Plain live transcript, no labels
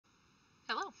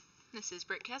this is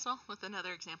Britt Caswell with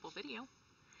another example video.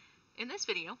 In this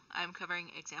video, I'm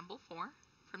covering example 4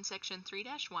 from section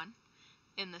 3-1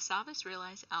 in the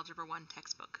SavvasRealize Algebra 1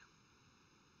 textbook.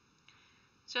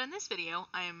 So in this video,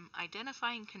 I am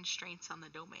identifying constraints on the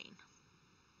domain.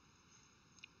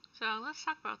 So let's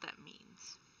talk about what that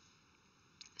means.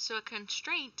 So a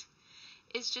constraint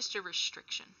is just a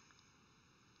restriction.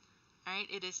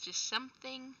 Alright, it is just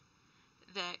something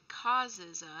that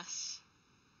causes us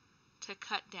to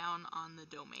cut down on the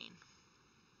domain.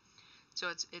 So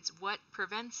it's what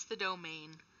prevents the domain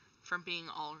from being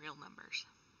all real numbers.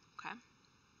 Okay?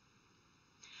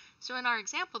 So in our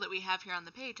example that we have here on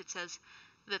the page, it says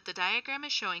that the diagram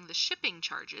is showing the shipping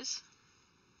charges,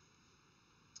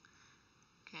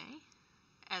 okay,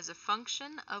 as a function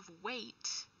of weight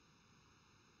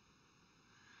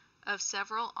of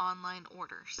several online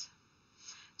orders.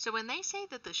 So when they say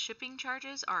that the shipping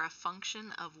charges are a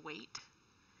function of weight,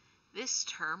 this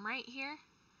term right here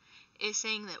is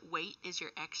saying that weight is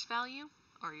your X value,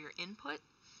 or your input,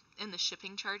 and the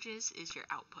shipping charges is your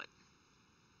output.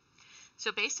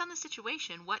 So based on the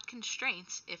situation, what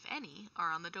constraints, if any,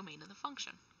 are on the domain of the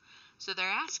function? So they're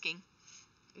asking,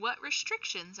 what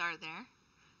restrictions are there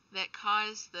that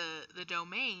cause the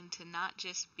domain to not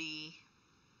just be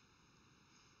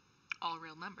all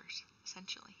real numbers,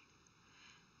 essentially?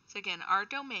 So again, our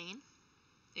domain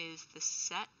is the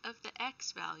set of the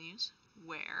X values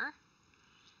where,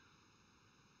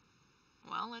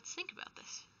 well, let's think about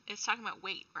this. It's talking about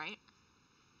weight, right?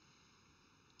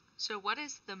 So what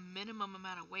is the minimum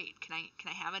amount of weight? Can I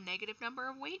have a negative number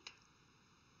of weight?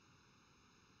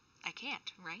 I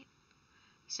can't, right?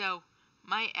 So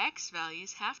my X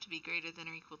values have to be greater than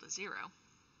or equal to 0.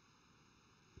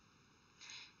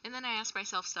 And then I ask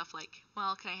myself stuff like,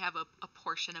 well, can I have a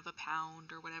portion of a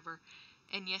pound or whatever?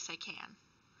 And yes, I can.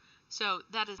 So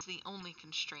that is the only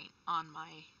constraint on my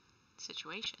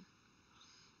situation.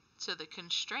 So the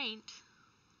constraint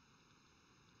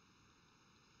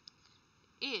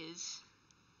is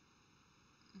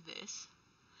this,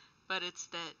 but it's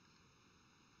that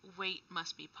weight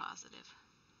must be positive.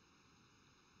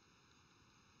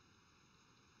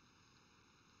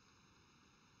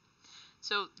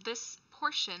 So this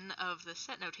portion of the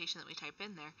set notation that we type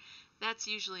in there, that's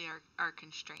usually our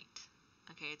constraint.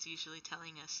 Okay, it's usually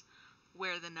telling us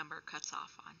where the number cuts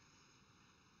off on.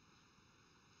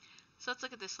 So let's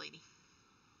look at this lady.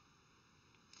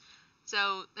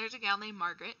 So there's a gal named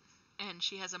Margaret, and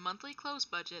she has a monthly clothes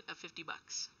budget of $50.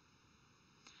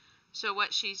 So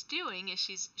what she's doing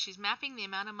is she's mapping the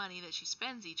amount of money that she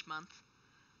spends each month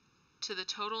to the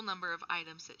total number of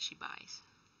items that she buys.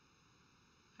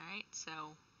 Alright, so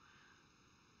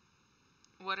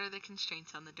what are the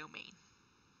constraints on the domain?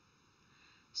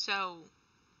 So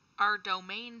our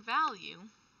domain value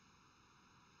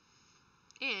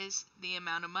is the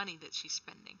amount of money that she's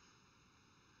spending.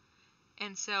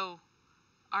 And so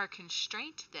our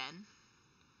constraint then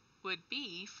would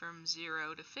be from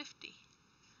 0 to 50.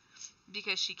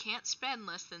 Because she can't spend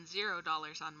less than $0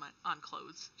 on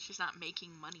clothes. She's not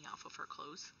making money off of her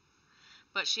clothes.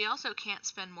 But she also can't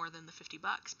spend more than the $50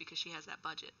 because she has that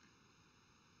budget.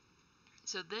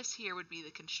 So this here would be the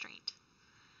constraint.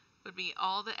 Would be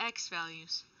all the X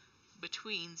values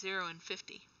between 0 and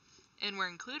 50. And we're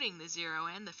including the 0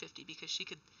 and the 50 because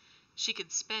she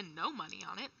could spend no money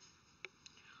on it,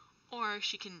 or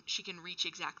she can reach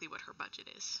exactly what her budget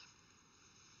is.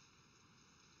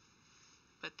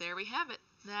 But there we have it.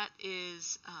 That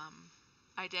is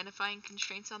identifying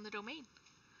constraints on the domain.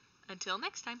 Until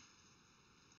next time.